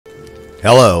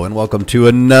Hello and welcome to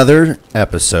another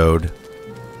episode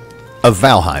of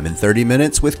Valheim in 30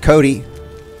 minutes with Cody.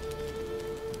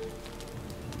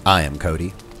 I am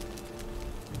Cody.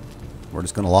 We're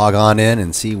just going to log on in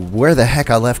and see where the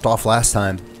heck I left off last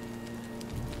time.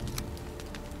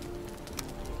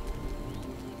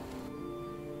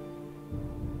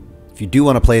 If you do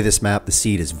want to play this map, the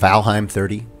seed is Valheim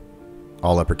 30,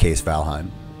 all uppercase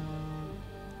Valheim.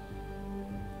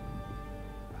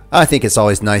 I think it's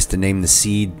always nice to name the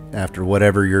seed after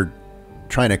whatever you're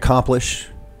trying to accomplish,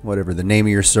 whatever the name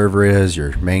of your server is,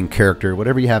 your main character,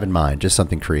 whatever you have in mind, just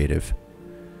something creative.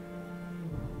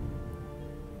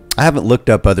 I haven't looked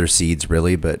up other seeds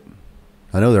really, but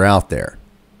I know they're out there.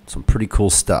 Some pretty cool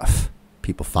stuff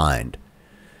people find.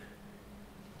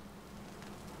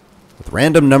 With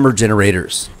random number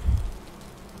generators.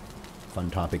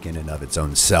 Fun topic in and of its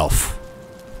own self.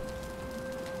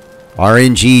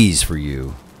 RNGs for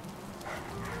you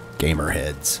gamer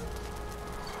heads.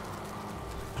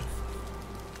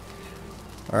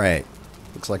 Alright,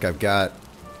 looks like I've got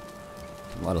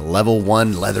a lot of level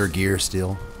 1 leather gear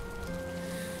still.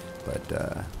 But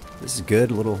this is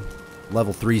good. Little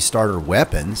level 3 starter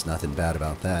weapons. Nothing bad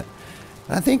about that.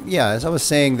 And I think, yeah, as I was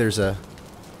saying, there's a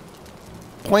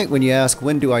point when you ask,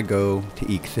 when do I go to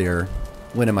Eithkyr?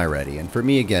 When am I ready? And for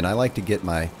me, again, I like to get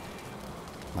my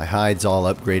hides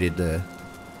all upgraded to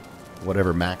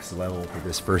whatever max level for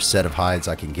this first set of hides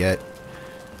I can get.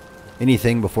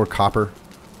 Anything before copper.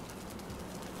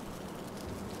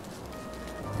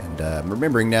 And I'm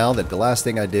remembering now that the last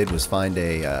thing I did was find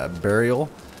a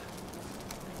burial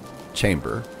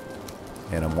chamber.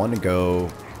 And I'm wanting to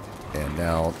go and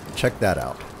now check that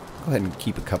out. Go ahead and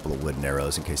keep a couple of wooden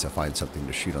arrows in case I find something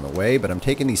to shoot on the way. But I'm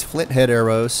taking these flint head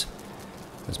arrows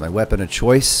as my weapon of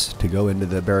choice to go into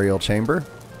the burial chamber.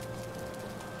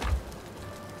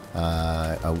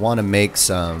 I want to make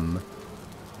some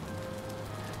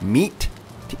meat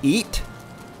to eat.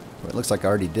 Well, it looks like I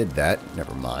already did that.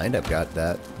 Never mind. I've got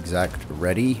that exact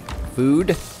ready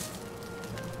food.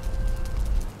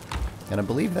 And I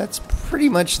believe that's pretty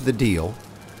much the deal.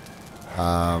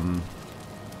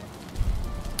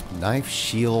 Knife,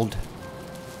 shield,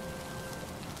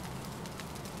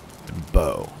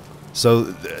 bow. So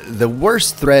the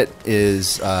worst threat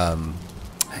is... I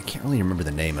can't really remember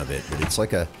the name of it, but it's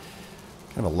like a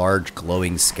kind of a large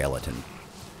glowing skeleton.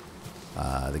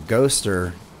 The ghosts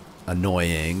are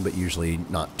annoying, but usually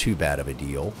not too bad of a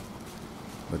deal.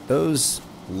 But those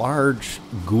large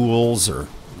ghouls, or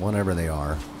whatever they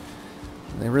are,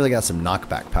 they really got some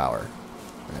knockback power.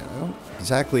 And I don't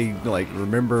exactly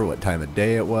remember what time of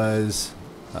day it was.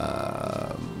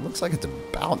 Looks like it's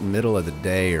about middle of the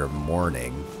day or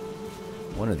morning,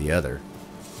 one or the other.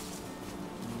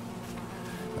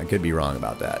 I could be wrong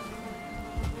about that.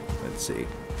 Let's see.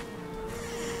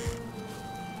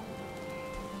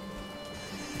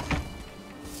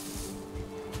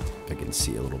 If I can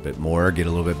see a little bit more, get a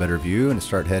little bit better view, and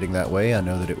start heading that way. I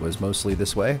know that it was mostly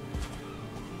this way.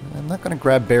 I'm not going to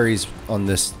grab berries on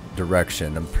this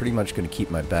direction. I'm pretty much going to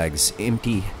keep my bags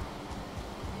empty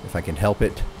if I can help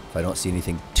it. If I don't see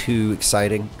anything too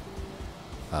exciting.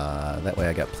 That way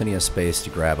I got plenty of space to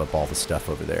grab up all the stuff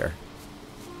over there.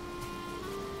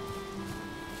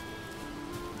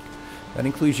 That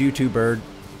includes you too, bird.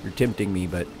 You're tempting me,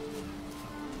 but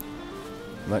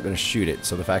I'm not going to shoot it.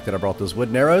 So the fact that I brought those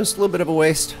wooden arrows, a little bit of a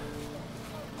waste.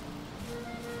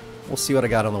 We'll see what I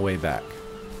got on the way back.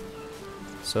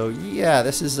 So yeah,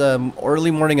 this is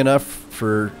early morning enough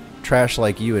for trash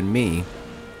like you and me,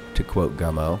 to quote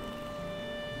Gummo.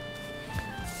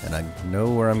 And I know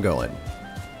where I'm going.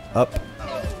 Up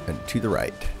and to the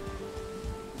right.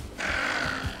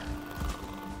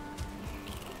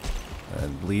 I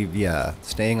believe, yeah,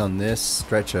 staying on this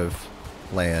stretch of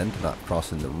land, not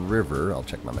crossing the river. I'll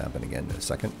check my map in again in a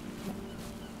second.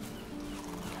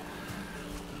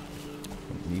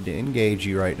 Don't need to engage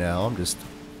you right now. I'm just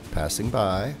passing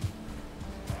by.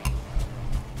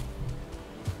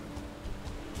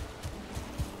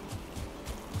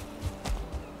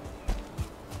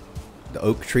 The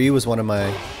oak tree was one of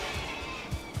my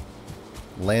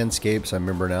landscapes I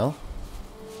remember now.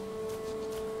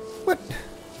 What?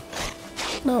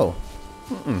 No.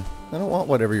 I don't want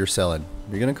whatever you're selling.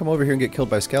 You're gonna come over here and get killed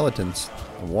by skeletons.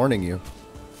 I'm warning you.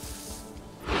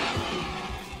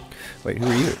 Wait, who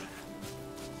are you?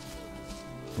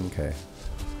 Okay.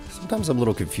 Sometimes I'm a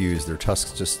little confused. Their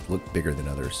tusks just look bigger than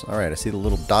others. Alright, I see the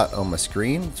little dot on my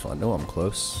screen, so I know I'm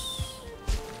close.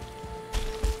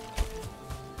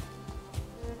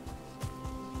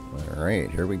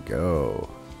 Alright, here we go.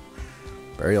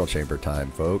 Burial chamber time,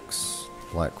 folks.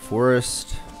 Black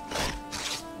Forest.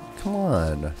 Come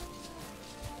on.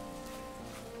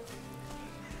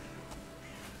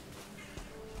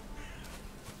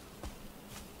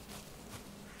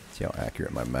 See how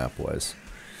accurate my map was.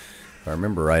 If I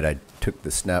remember right, I took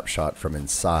the snapshot from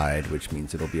inside, which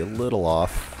means it'll be a little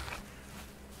off.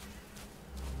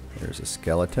 There's a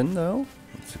skeleton, though.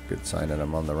 That's a good sign that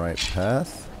I'm on the right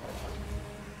path.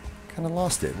 Kind of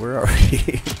lost it. Where are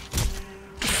we?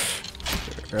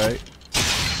 Right?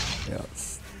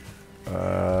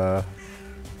 Yeah.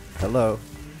 Hello.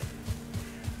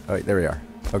 Oh, wait, there we are.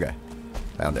 Okay.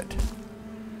 Found it.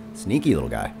 Sneaky little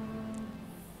guy.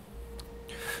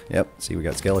 Yep. See, we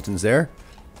got skeletons there.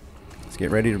 Let's get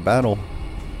ready to battle.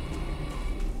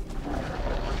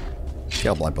 See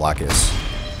how my block is.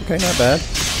 Okay, not bad.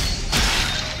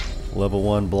 Level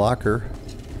 1 blocker.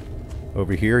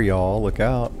 Over here, y'all. Look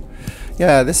out.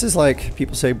 Yeah, this is like,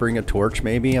 people say bring a torch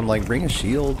maybe. I'm like, bring a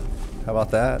shield. How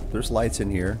about that? There's lights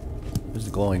in here. There's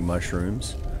the glowing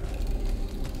mushrooms.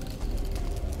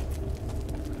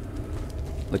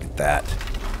 Look at that.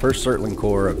 First surtling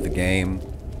core of the game.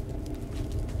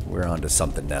 We're on to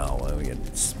something now. We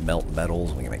can smelt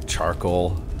metals. We can make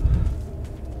charcoal.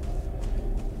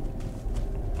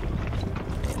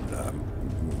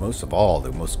 And most of all,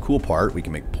 the most cool part, we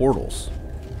can make portals.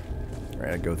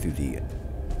 Alright, I go through the...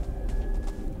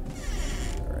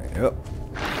 Alright, up.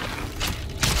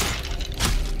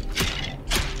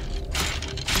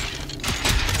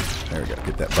 There we go.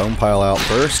 Get that bone pile out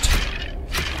first.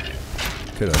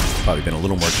 Could have probably been a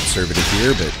little more conservative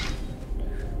here, but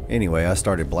anyway, I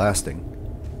started blasting.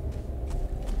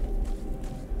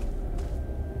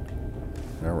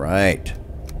 Alright.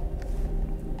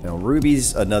 Now,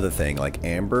 ruby's another thing, like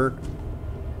amber.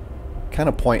 Kind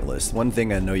of pointless. One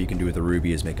thing I know you can do with a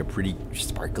ruby is make a pretty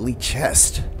sparkly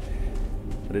chest.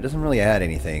 But it doesn't really add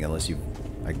anything unless you...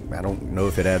 I don't know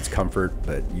if it adds comfort,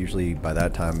 but usually by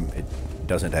that time it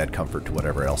doesn't add comfort to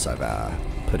whatever else I've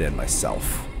put in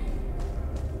myself.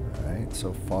 Alright,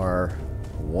 so far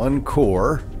 1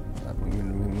 core. Not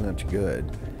much good.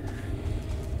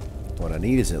 What I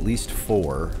need is at least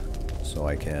 4 so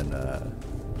I can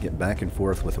get back and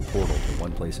forth with a portal to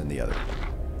one place and the other.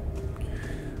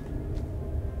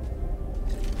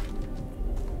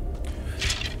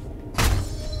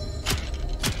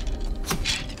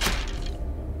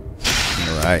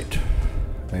 Alright.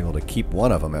 I'm able to keep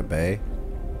one of them at bay.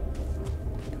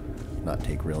 Not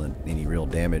take any real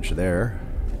damage there.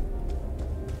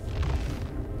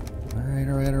 Alright,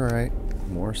 alright, alright.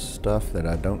 More stuff that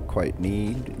I don't quite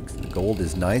need. The gold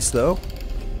is nice though.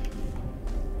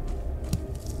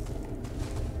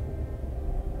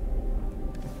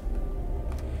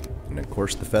 And of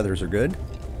course the feathers are good.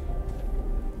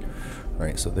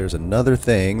 Alright, so there's another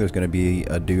thing. There's going to be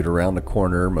a dude around the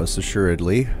corner, most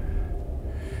assuredly.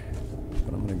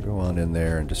 But I'm going to go on in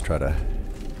there and just try to...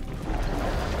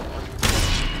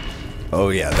 Oh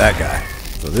yeah, that guy.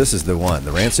 So this is the one,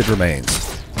 the rancid remains.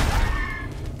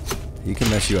 He can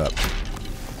mess you up.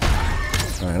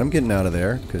 Alright, I'm getting out of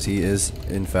there, because he is,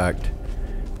 in fact,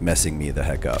 messing me the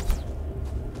heck up.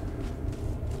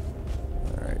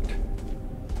 Alright.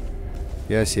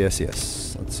 Yes, yes,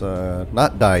 yes. Let's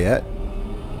not die yet.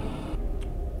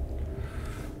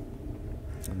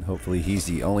 And hopefully he's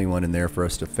the only one in there for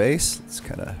us to face. Let's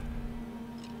kind of...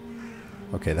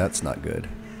 Okay, that's not good.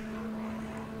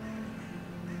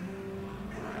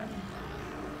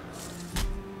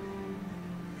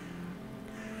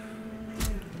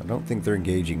 I don't think they're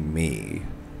engaging me.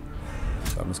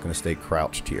 So I'm just going to stay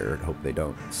crouched here and hope they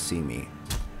don't see me.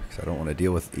 Because I don't want to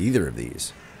deal with either of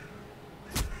these.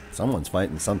 Someone's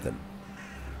fighting something.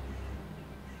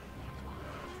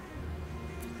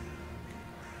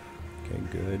 Okay,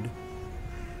 good.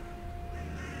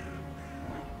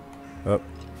 Oh,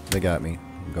 they got me.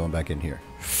 I'm going back in here.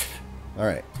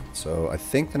 Alright, so I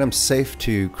think that I'm safe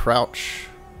to crouch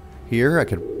here. I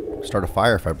could start a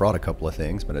fire if I brought a couple of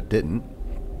things, but I didn't.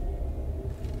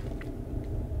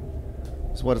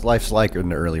 This is what life's like in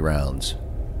the early rounds.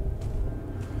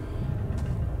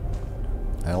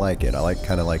 I like it. I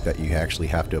kind of like that you actually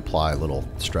have to apply a little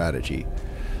strategy.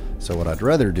 So what I'd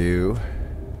rather do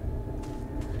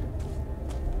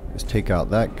is take out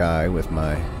that guy with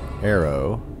my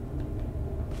arrow.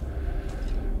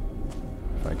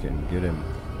 If I can get him.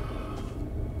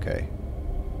 Okay.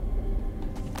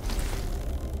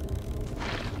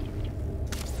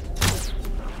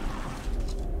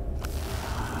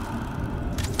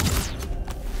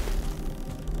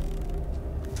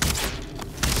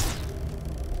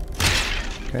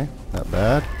 Okay, not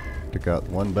bad. Took out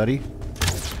one buddy.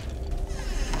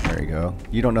 There you go.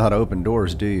 You don't know how to open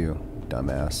doors, do you?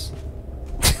 Dumbass.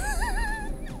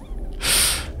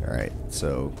 Alright,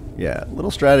 so, yeah,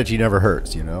 little strategy never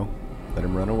hurts, you know? Let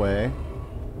him run away.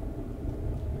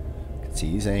 You can see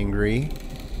he's angry.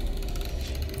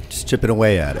 Just chipping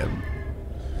away at him.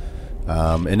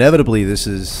 Inevitably, this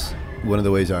is one of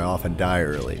the ways I often die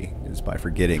early, is by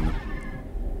forgetting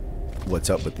what's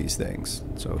up with these things.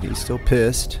 So he's still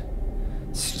pissed.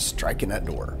 It's just striking that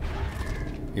door.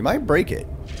 He might break it.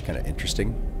 It's kind of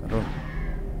interesting. I don't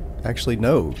actually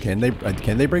know. Can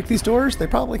they break these doors? They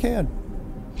probably can.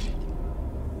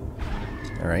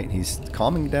 Alright, he's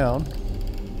calming down.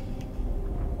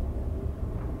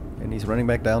 And he's running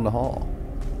back down the hall.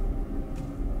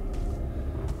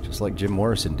 Just like Jim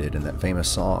Morrison did in that famous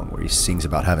song where he sings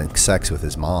about having sex with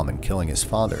his mom and killing his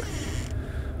father.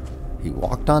 He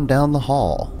walked on down the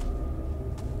hall.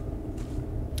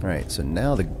 Alright, so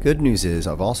now the good news is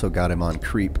I've also got him on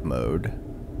creep mode.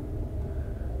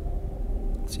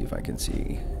 Let's see if I can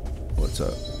see what's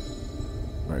up.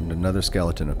 And another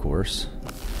skeleton, of course.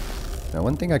 Now,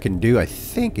 one thing I can do, I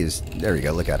think, is... There we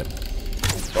go, look at him.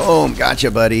 Boom,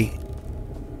 gotcha, buddy.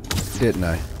 Didn't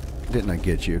I? Didn't I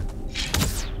get you?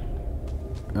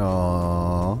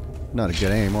 Aww. Not a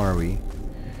good aim, are we?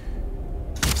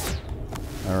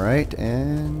 Alright,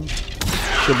 and...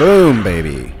 shaboom,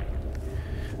 baby!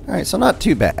 Alright, so not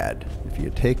too bad. If you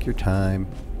take your time,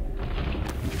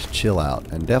 and just chill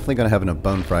out. And definitely going to have enough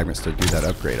bone fragments to do that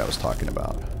upgrade I was talking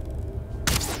about.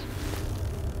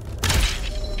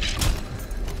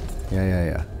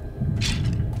 Yeah.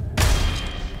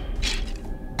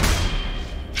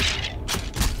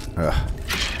 Ugh.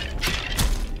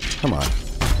 Come on.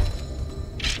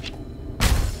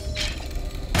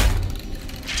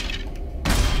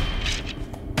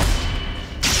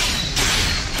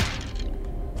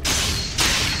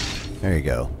 There you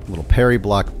go. A little parry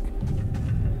block.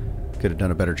 Could have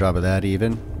done a better job of that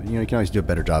even. But, you know, you can always do a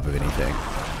better job of anything.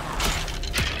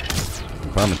 The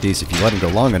problem with these, if you let them go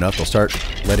long enough, they'll start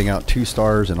letting out 2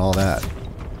 stars and all that.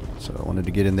 So I wanted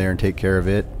to get in there and take care of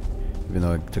it, even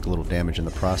though I took a little damage in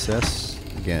the process.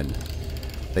 Again,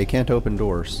 they can't open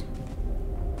doors.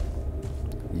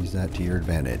 Use that to your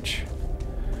advantage.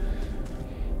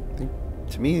 I think,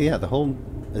 to me, yeah, the whole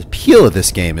appeal of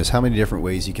this game is how many different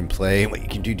ways you can play and what you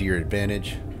can do to your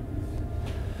advantage.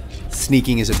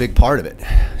 Sneaking is a big part of it,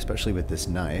 especially with this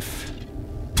knife.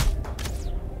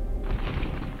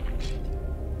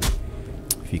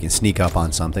 If you can sneak up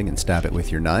on something and stab it with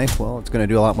your knife, well, it's going to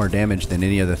do a lot more damage than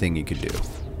any other thing you could do.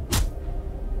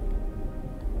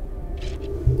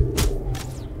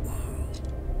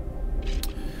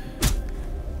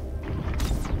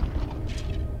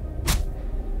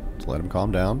 Let's let him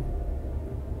calm down.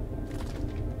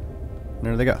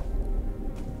 There they go.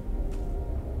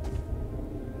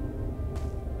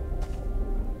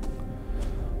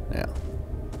 Now,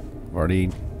 I've already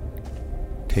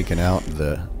taken out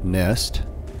the nest.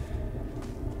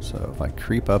 So if I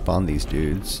creep up on these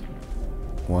dudes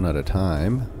one at a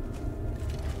time.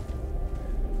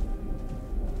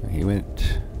 He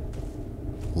went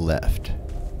left.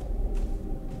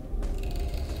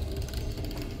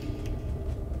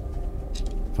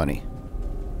 Funny.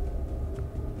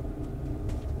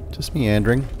 Just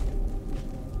meandering.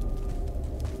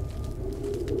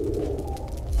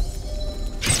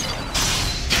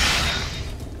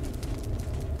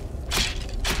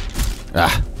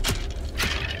 Ah!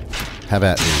 Have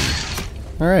at me.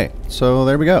 Alright, so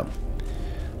there we go.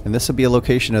 And this will be a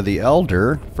location of the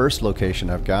Elder. First location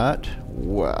I've got.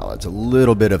 Wow, it's a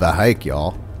little bit of a hike,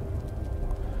 y'all.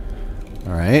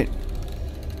 Alright.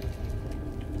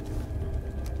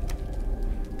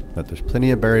 But there's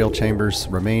plenty of burial chambers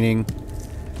remaining.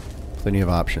 Plenty of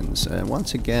options. And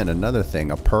once again, another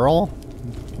thing. A pearl?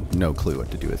 No clue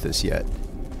what to do with this yet.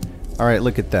 Alright,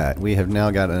 look at that. We have now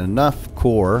got enough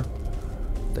core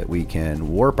that we can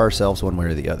warp ourselves one way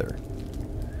or the other.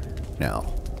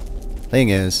 Now, thing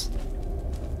is,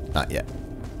 not yet.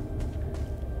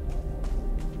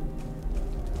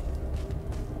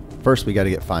 First, we got to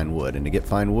get fine wood. And to get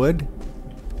fine wood,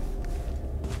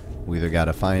 we either got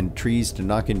to find trees to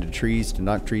knock into trees, to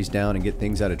knock trees down and get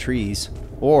things out of trees,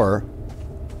 or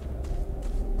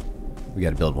we got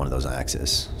to build one of those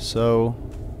axes. So,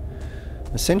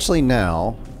 essentially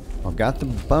now, I've got the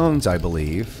bones, I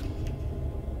believe,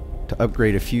 to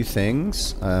upgrade a few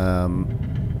things.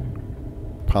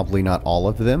 Probably not all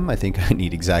of them. I think I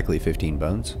need exactly 15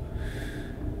 bones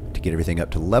to get everything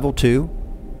up to level 2.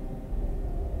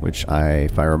 Which,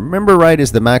 if I remember right,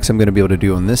 is the max I'm going to be able to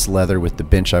do on this leather with the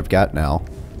bench I've got now.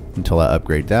 Until I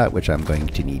upgrade that, which I'm going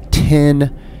to need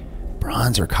 10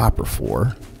 bronze or copper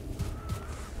for.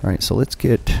 Alright, so let's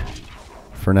get,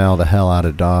 for now, the hell out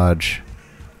of Dodge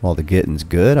while the getting's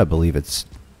good. I believe it's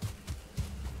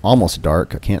almost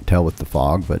dark. I can't tell with the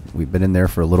fog, but we've been in there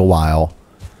for a little while.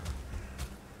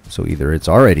 So either it's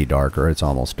already dark or it's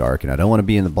almost dark, and I don't want to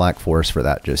be in the Black Forest for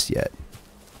that just yet.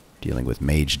 Dealing with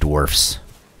mage dwarfs.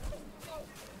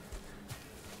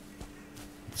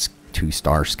 It's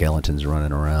 2-star skeletons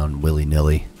running around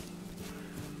willy-nilly.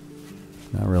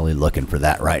 Not really looking for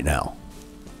that right now.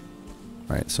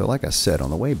 Alright, so like I said, on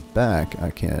the way back I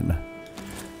can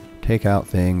take out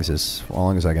things as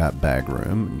long as I got bag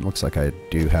room. It looks like I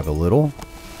do have a little.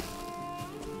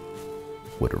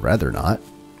 Would rather not.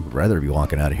 Would rather be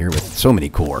walking out of here with so many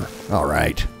core.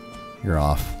 Alright, you're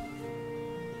off.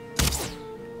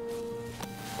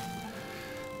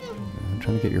 I'm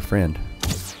trying to get your friend.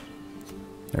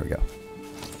 There we go.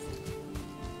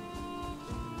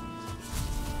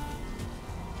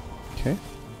 Okay.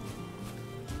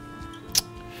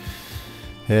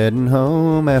 Heading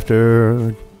home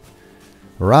after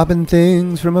robbing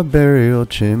things from a burial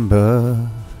chamber.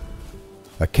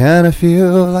 I kinda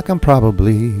feel like I'm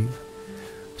probably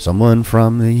someone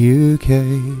from the UK.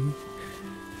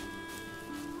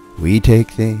 We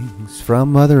take things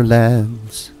from other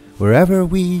lands, wherever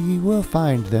we will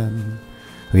find them.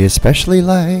 We especially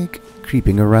like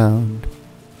creeping around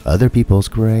other people's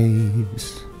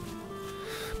graves.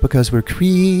 Because we're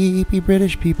creepy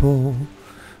British people,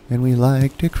 and we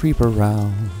like to creep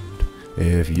around.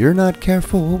 If you're not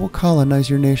careful, we'll colonize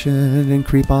your nation and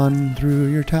creep on through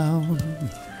your town.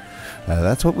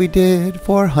 That's what we did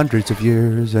for hundreds of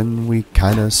years, and we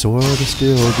kinda sorta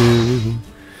still do.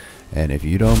 And if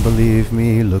you don't believe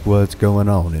me, look what's going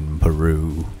on in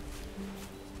Peru.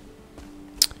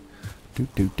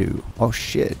 Oh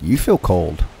shit, you feel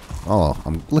cold. Oh,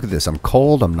 look at this, I'm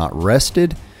cold, I'm not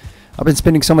rested. I've been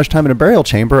spending so much time in a burial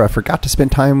chamber, I forgot to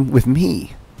spend time with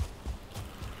me.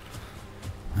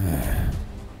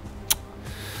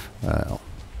 Well,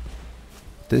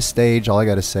 at this stage, all I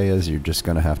gotta say is you're just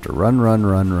gonna have to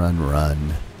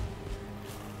run.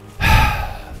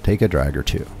 Take a drag or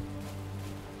 2.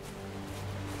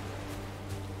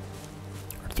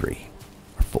 Or 3.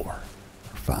 Or 4.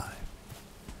 Or 5.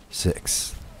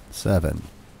 6. 7.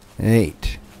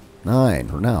 8.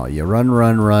 9. Now, you run.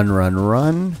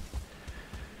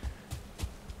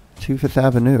 To 5th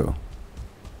Avenue.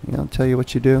 You know, I'll tell you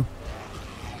what you do.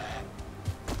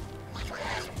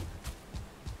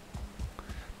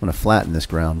 I'm going to flatten this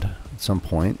ground at some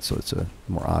point so it's a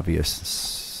more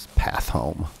obvious path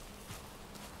home.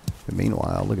 But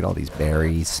meanwhile, look at all these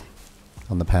berries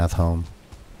on the path home.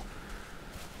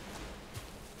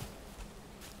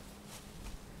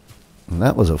 And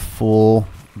that was a full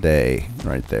day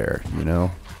right there, you know?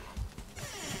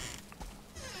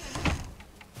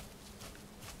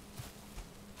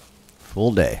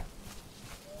 Full day.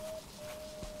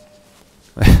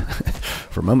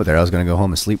 For a moment there, I was going to go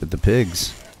home and sleep with the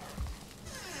pigs.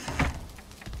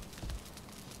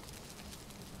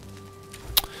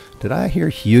 Did I hear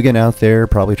Hugin out there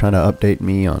probably trying to update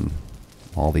me on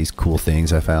all these cool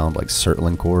things I found, like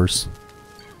surtling cores?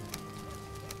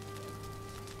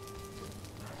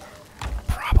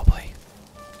 Probably.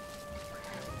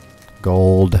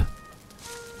 Gold.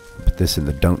 Put this in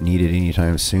the don't need it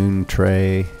anytime soon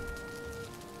tray.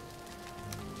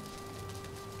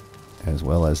 As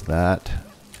well as that.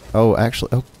 Oh, actually,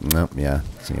 oh, no, yeah.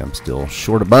 See, I'm still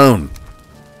short of bone.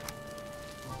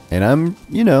 And I'm,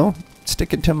 you know,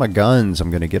 sticking to my guns. I'm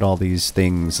going to get all these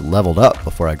things leveled up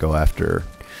before I go after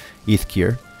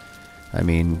Eithkyr. I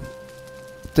mean,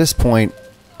 at this point,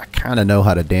 I kind of know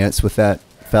how to dance with that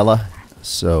fella.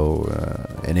 So,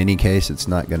 in any case, it's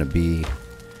not going to be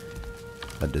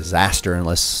a disaster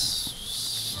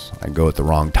unless I go at the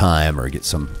wrong time or get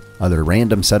some other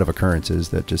random set of occurrences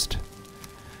that just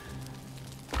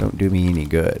don't do me any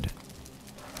good.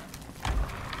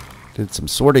 Did some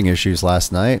sorting issues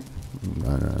last night.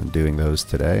 Doing those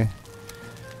today.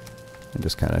 I'm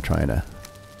just kind of trying to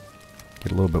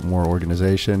get a little bit more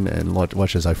organization, and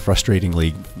watch as I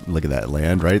frustratingly look at that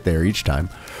land right there each time.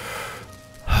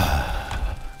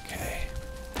 Okay.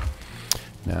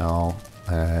 Now,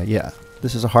 yeah,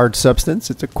 this is a hard substance.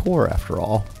 It's a core after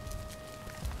all.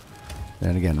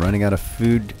 And again, running out of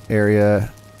food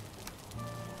area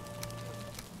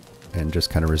and just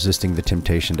kind of resisting the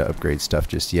temptation to upgrade stuff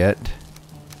just yet.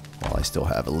 While I still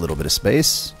have a little bit of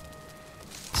space.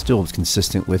 Still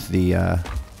consistent with the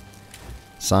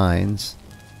signs.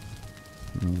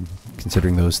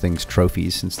 Considering those things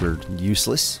trophies since they're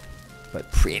useless.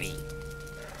 But pretty.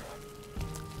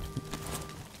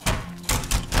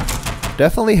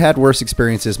 Definitely had worse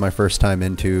experiences my first time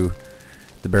into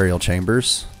the burial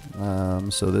chambers.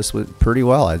 So this went pretty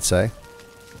well, I'd say.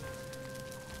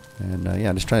 And yeah,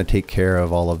 I'm just trying to take care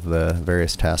of all of the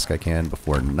various tasks I can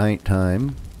before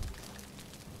nighttime.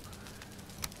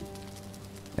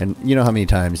 And you know how many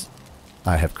times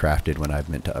I have crafted when I've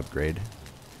meant to upgrade.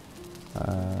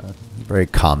 Very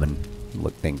common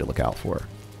thing to look out for.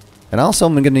 And also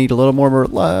I'm going to need a little more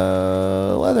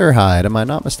leather hide. Am I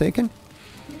not mistaken?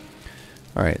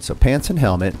 Alright, so pants and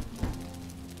helmet.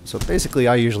 So basically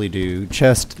I usually do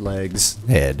chest, legs,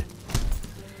 head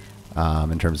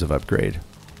in terms of upgrade.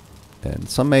 And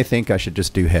some may think I should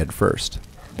just do head first.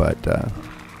 But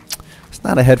it's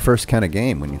not a head first kind of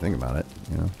game when you think about it.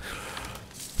 You know,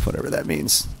 whatever that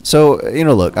means. So, you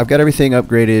know, look, I've got everything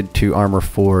upgraded to armor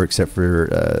 4 except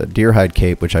for deer hide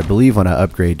cape, which I believe when I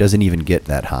upgrade doesn't even get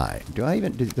that high. Do I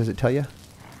even, does it tell you?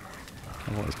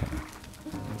 What's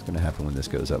going to happen when this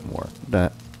goes up more?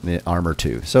 The armor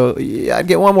 2. So yeah, I'd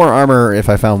get one more armor if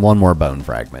I found one more bone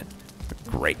fragment.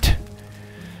 Great.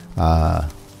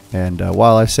 And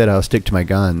while I said I'll stick to my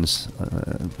guns,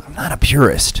 I'm not a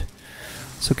purist.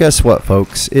 So guess what,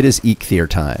 folks? It is Eithkyr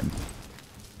time.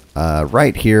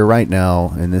 Right here, right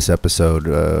now, in this episode,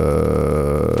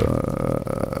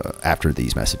 after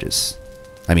these messages.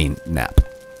 I mean, nap.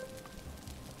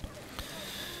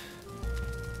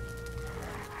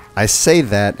 I say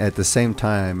that at the same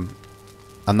time,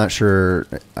 I'm not sure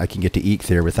I can get to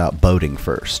Eithkyr without boating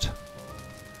first.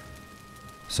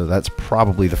 So that's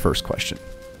probably the first question.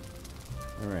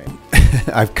 Alright.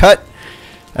 I've cut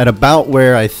at about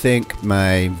where I think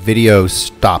my video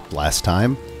stopped last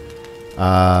time.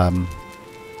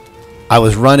 I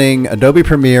was running Adobe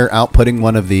Premiere, outputting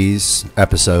one of these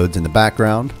episodes in the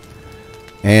background,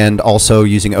 and also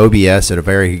using OBS at a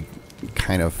very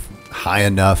kind of high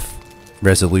enough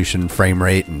resolution, frame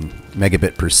rate, and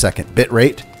megabit per second bit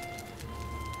rate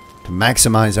to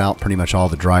maximize out pretty much all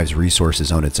the drive's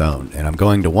resources on its own. And I'm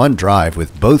going to one drive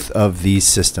with both of these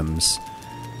systems,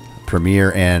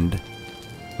 Premiere and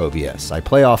OBS. I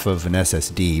play off of an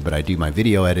SSD, but I do my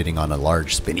video editing on a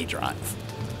large spinny drive.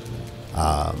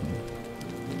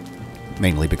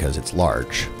 Mainly because it's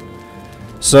large.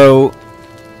 So,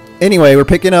 anyway, we're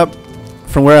picking up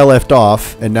from where I left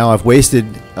off, and now I've wasted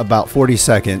about 40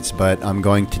 seconds, but I'm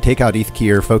going to take out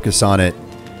Eithkyr, focus on it,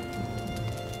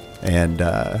 and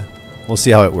we'll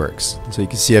see how it works. So you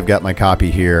can see I've got my copy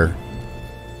here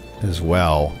as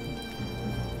well.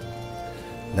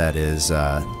 That is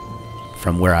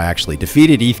from where I actually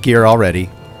defeated Eithkyr already.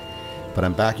 But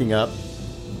I'm backing up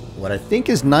what I think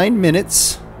is 9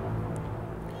 minutes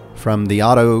from the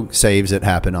auto saves that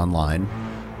happen online.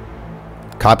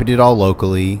 Copied it all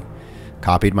locally.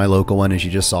 Copied my local one, as you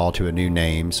just saw, to a new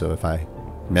name. So if I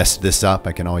messed this up,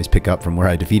 I can always pick up from where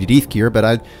I defeated Eithkyr. But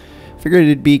I figured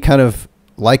it'd be kind of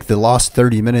like the lost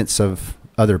 30 minutes of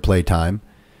other playtime.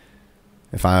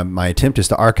 If my attempt is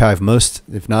to archive most,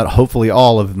 if not hopefully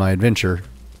all, of my adventure,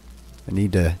 I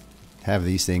need to have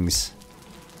these things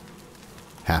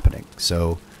happening.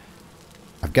 So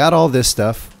I've got all this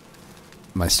stuff.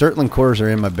 My surtling cores are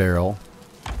in my barrel.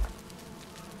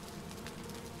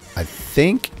 I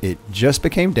think it just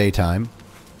became daytime.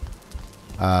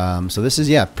 So this is,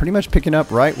 yeah, pretty much picking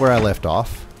up right where I left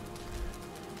off.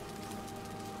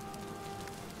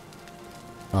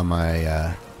 On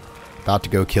my about to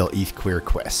go kill Eithkyr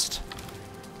quest.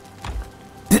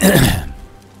 I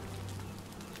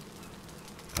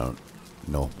don't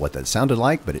know what that sounded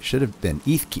like, but it should have been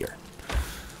Eithkyr.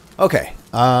 Okay,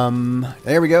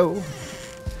 there we go.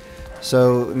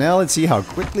 So now let's see how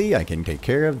quickly I can take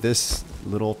care of this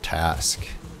little task.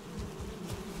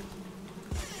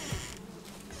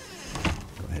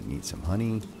 Go ahead and eat some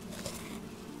honey.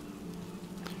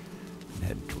 And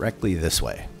head directly this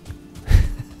way.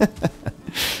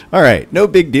 Alright, no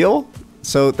big deal.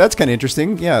 So that's kind of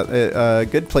interesting. Yeah, a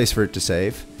good place for it to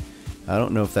save. I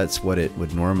don't know if that's what it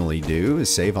would normally do,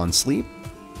 is save on sleep.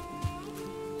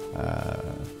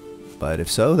 But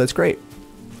if so, that's great.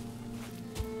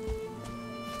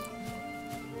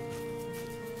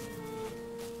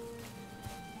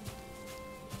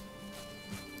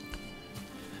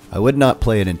 I would not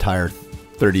play an entire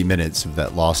 30 minutes of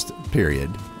that lost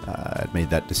period. I'd made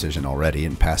that decision already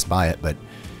and passed by it, but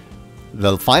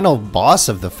the final boss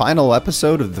of the final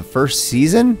episode of the first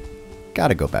season,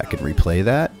 gotta go back and replay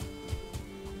that.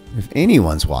 If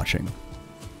anyone's watching,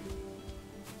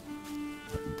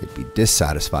 they'd be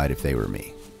dissatisfied if they were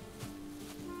me.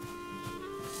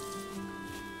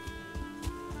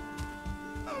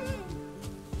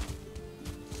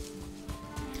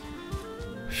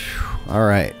 All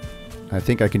right, I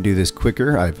think I can do this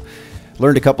quicker. I've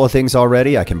learned a couple of things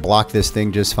already. I can block this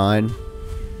thing just fine.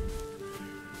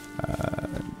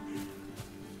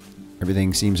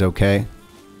 Everything seems okay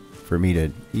for me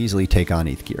to easily take on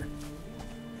Eithkyr.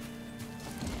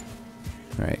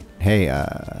 All right, hey,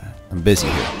 I'm busy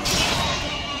here.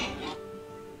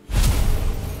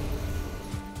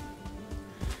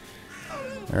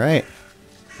 Alright.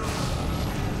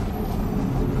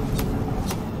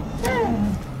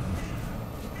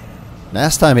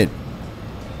 Last time it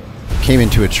came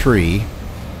into a tree.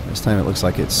 This time it looks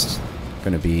like it's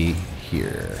going to be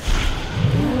here.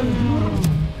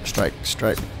 Strike,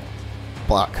 strike,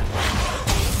 block.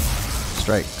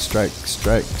 Strike, strike,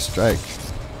 strike, strike.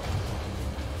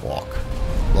 Walk,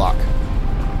 block.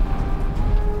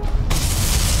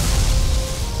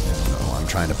 Oh, I'm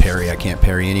trying to parry. I can't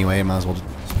parry anyway. Might as well just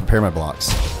prepare my blocks.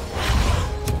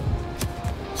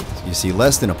 So you see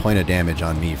less than a point of damage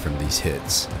on me from these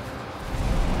hits.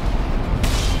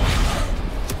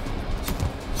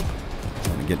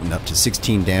 Getting up to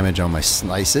 16 damage on my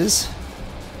slices.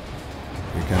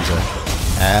 Here comes a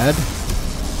add.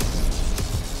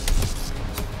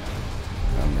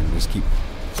 I'm going to just keep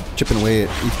chipping away at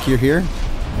Eithkyr here.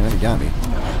 And he got me.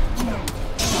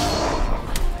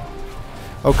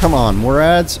 Oh, come on. More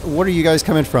ads? What are you guys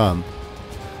coming from?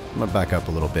 I'm going to back up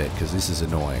a little bit because this is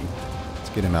annoying. Let's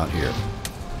get him out here.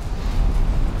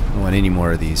 I don't want any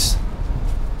more of these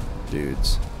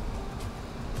dudes.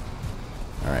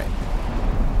 Alright.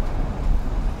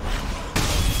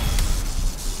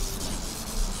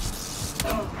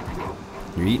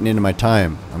 You're eating into my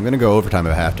time. I'm gonna go overtime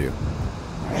if I have to.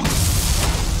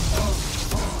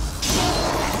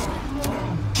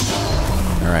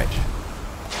 Alright.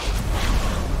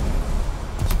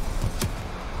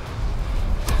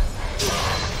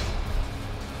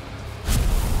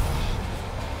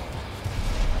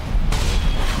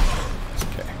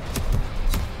 Okay.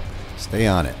 Stay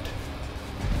on it.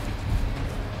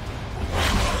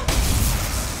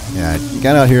 Yeah, I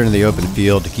got out here in the open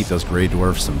field to keep those gray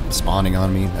dwarfs from spawning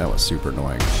on me. That was super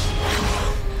annoying.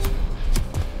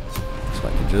 So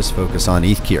I can just focus on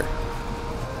Eithkyr.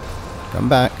 Come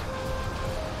back.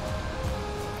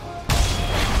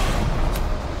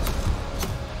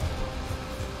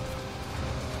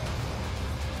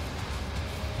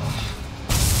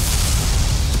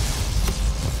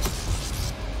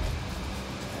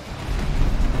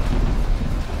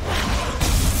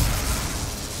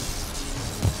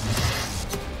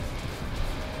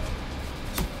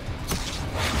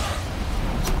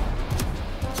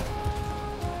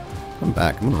 Come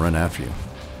back. I'm going to run after you.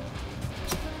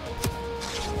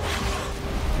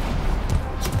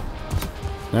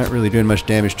 Not really doing much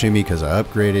damage to me because I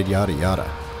upgraded, yada yada.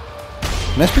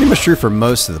 And that's pretty much true for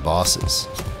most of the bosses.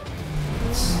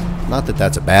 It's not that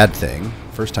that's a bad thing.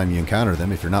 First time you encounter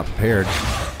them, if you're not prepared,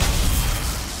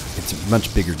 it's a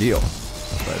much bigger deal.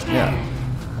 But yeah,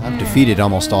 I've defeated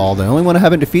almost all. The only one I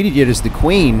haven't defeated yet is the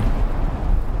Queen.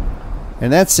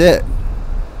 And that's it.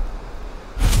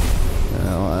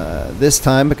 This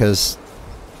time, because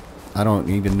I don't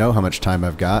even know how much time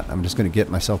I've got, I'm just going to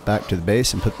get myself back to the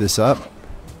base and put this up.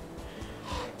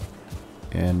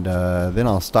 And then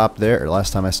I'll stop there.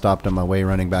 Last time I stopped on my way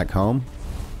running back home.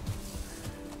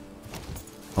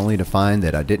 Only to find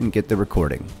that I didn't get the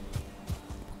recording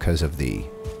because of the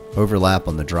overlap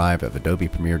on the drive of Adobe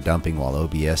Premiere dumping while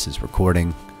OBS is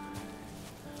recording.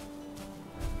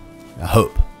 I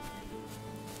hope.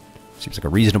 Seems like a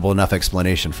reasonable enough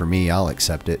explanation for me. I'll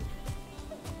accept it.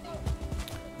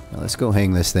 Now let's go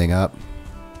hang this thing up.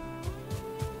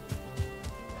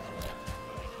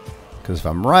 Because if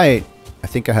I'm right, I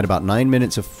think I had about 9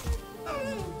 minutes of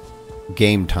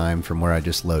game time from where I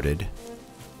just loaded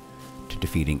to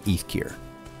defeating Eithkyr.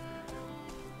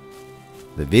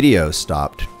 The video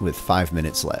stopped with 5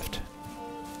 minutes left.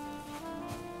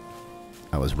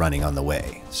 I was running on the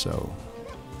way, so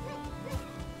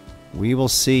we will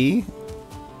see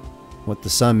what the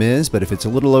sum is, but if it's a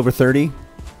little over 30,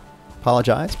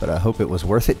 apologize, but I hope it was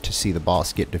worth it to see the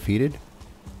boss get defeated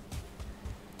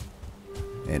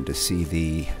and to see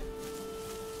the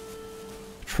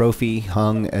trophy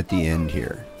hung at the end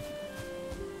here,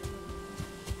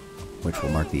 which will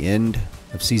mark the end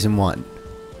of Season 1,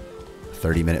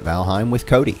 30 Minute Valheim with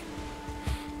Cody.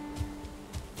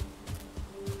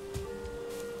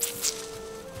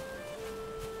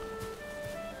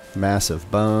 Massive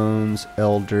bones,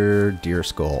 elder, deer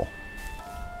skull.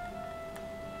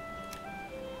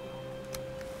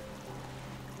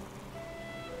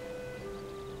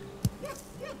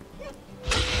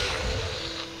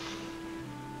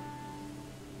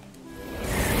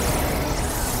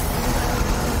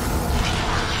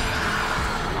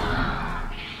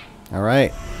 All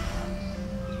right.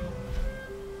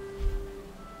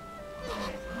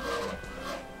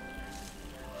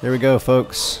 There we go,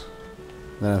 folks.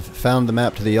 I've found the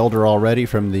map to the Elder already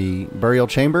from the burial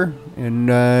chamber, and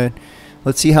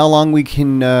let's see how long we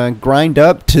can grind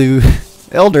up to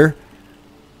Elder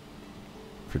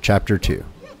for Chapter 2.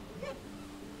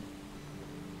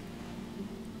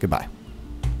 Goodbye.